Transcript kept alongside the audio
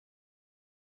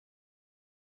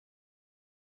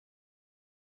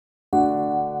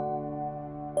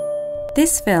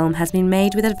This film has been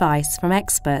made with advice from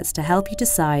experts to help you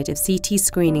decide if CT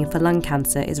screening for lung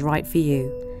cancer is right for you.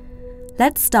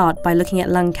 Let's start by looking at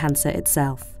lung cancer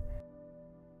itself.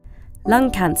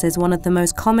 Lung cancer is one of the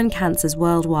most common cancers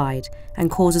worldwide and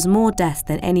causes more deaths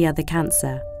than any other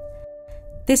cancer.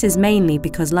 This is mainly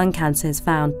because lung cancer is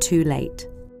found too late.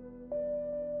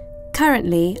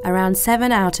 Currently, around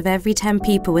 7 out of every 10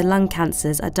 people with lung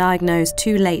cancers are diagnosed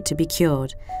too late to be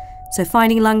cured, so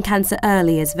finding lung cancer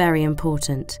early is very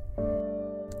important.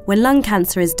 When lung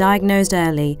cancer is diagnosed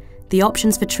early, the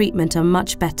options for treatment are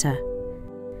much better.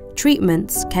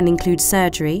 Treatments can include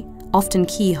surgery, often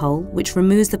keyhole, which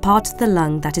removes the part of the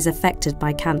lung that is affected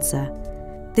by cancer.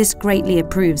 This greatly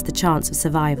improves the chance of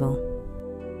survival.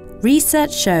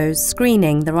 Research shows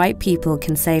screening the right people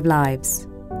can save lives.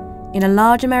 In a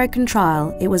large American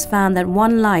trial, it was found that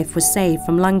 1 life was saved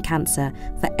from lung cancer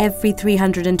for every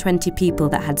 320 people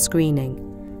that had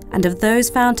screening. And of those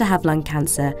found to have lung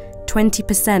cancer,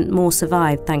 20% more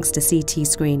survived thanks to CT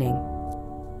screening.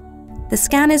 The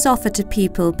scan is offered to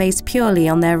people based purely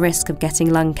on their risk of getting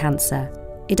lung cancer.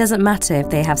 It doesn't matter if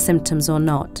they have symptoms or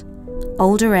not.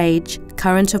 Older age,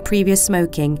 current or previous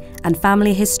smoking, and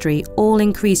family history all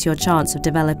increase your chance of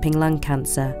developing lung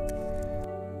cancer.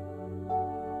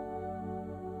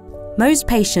 Most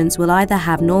patients will either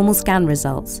have normal scan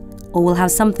results or will have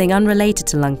something unrelated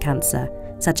to lung cancer,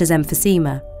 such as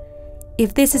emphysema.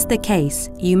 If this is the case,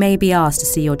 you may be asked to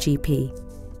see your GP.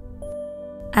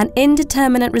 An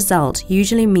indeterminate result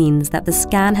usually means that the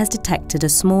scan has detected a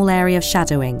small area of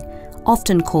shadowing,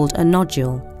 often called a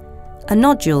nodule. A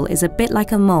nodule is a bit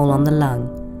like a mole on the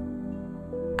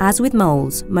lung. As with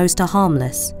moles, most are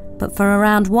harmless, but for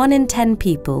around 1 in 10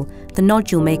 people, the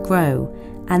nodule may grow,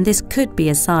 and this could be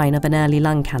a sign of an early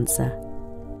lung cancer.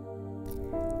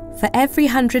 For every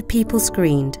 100 people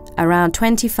screened, around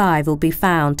 25 will be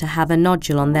found to have a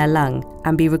nodule on their lung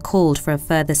and be recalled for a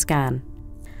further scan.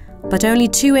 But only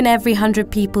 2 in every 100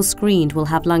 people screened will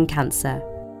have lung cancer.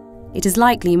 It is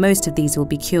likely most of these will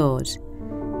be cured.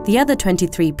 The other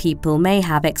 23 people may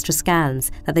have extra scans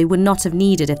that they would not have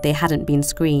needed if they hadn't been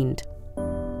screened.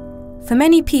 For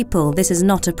many people, this is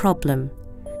not a problem.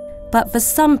 But for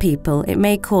some people, it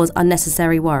may cause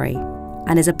unnecessary worry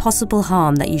and is a possible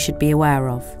harm that you should be aware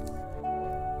of.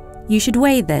 You should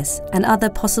weigh this and other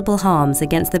possible harms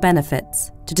against the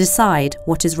benefits to decide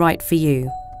what is right for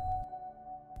you.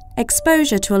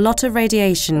 Exposure to a lot of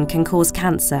radiation can cause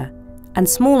cancer, and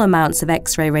small amounts of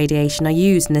X-ray radiation are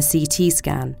used in a CT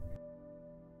scan.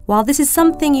 While this is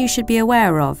something you should be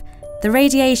aware of, the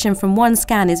radiation from one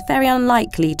scan is very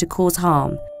unlikely to cause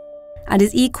harm, and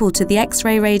is equal to the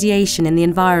X-ray radiation in the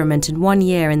environment in 1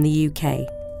 year in the UK.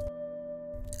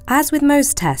 As with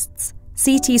most tests,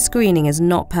 CT screening is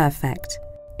not perfect.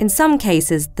 In some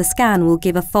cases, the scan will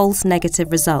give a false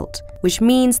negative result, which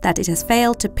means that it has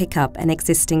failed to pick up an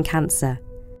existing cancer.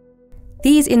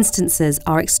 These instances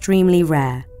are extremely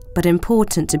rare, but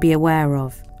important to be aware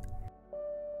of.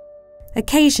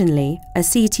 Occasionally, a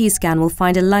CT scan will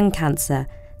find a lung cancer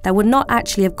that would not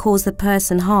actually have caused the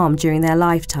person harm during their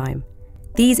lifetime.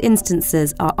 These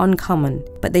instances are uncommon,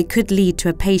 but they could lead to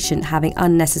a patient having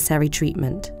unnecessary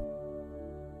treatment.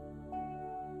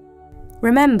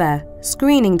 Remember,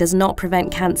 screening does not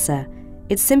prevent cancer.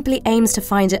 It simply aims to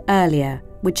find it earlier,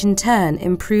 which in turn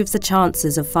improves the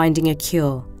chances of finding a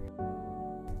cure.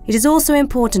 It is also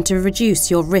important to reduce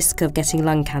your risk of getting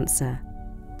lung cancer.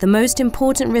 The most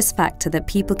important risk factor that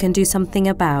people can do something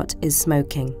about is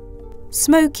smoking.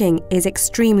 Smoking is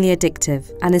extremely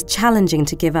addictive and is challenging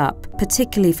to give up,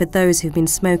 particularly for those who've been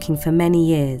smoking for many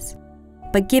years.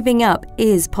 But giving up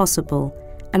is possible,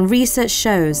 and research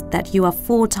shows that you are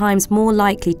 4 times more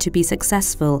likely to be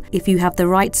successful if you have the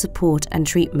right support and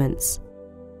treatments.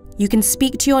 You can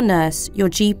speak to your nurse, your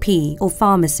GP or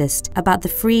pharmacist about the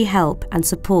free help and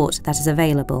support that is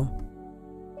available.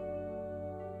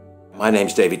 My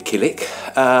name's David Killick,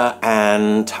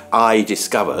 and I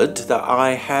discovered that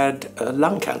I had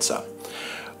lung cancer,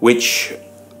 which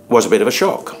was a bit of a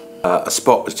shock. A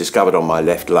spot was discovered on my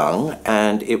left lung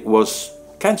and it was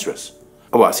cancerous.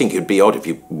 Well, I think it'd be odd if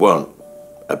you weren't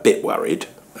a bit worried,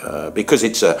 because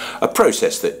it's a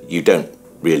process that you don't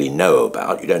really know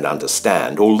about, you don't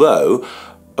understand, although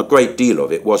a great deal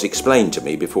of it was explained to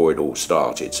me before it all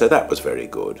started, so that was very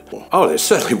good. Oh, there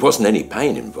certainly wasn't any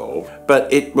pain involved,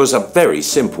 but it was a very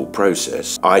simple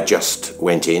process. I just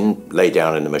went in, lay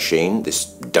down in the machine, this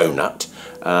donut,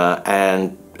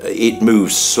 and it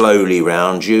moves slowly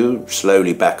round you,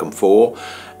 slowly back and forth.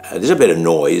 There's a bit of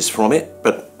noise from it,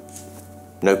 but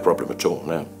no problem at all,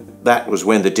 no. that was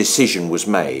when the decision was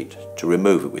made to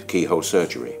remove it with keyhole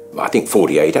surgery. I think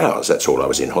 48 hours, that's all I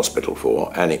was in hospital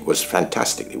for, and it was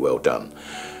fantastically well done.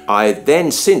 I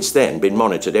then, since then, been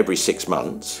monitored every 6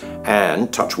 months,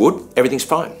 and touch wood, everything's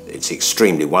fine. It's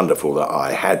extremely wonderful that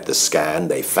I had the scan,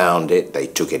 they found it, they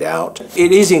took it out.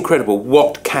 It is incredible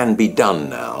what can be done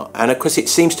now, and of course it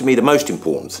seems to me the most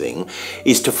important thing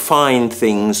is to find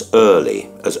things early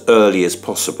as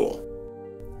possible.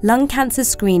 Lung cancer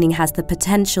screening has the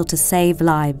potential to save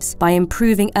lives by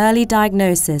improving early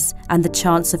diagnosis and the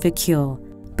chance of a cure.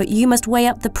 But you must weigh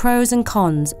up the pros and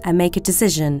cons and make a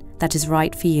decision that is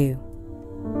right for you.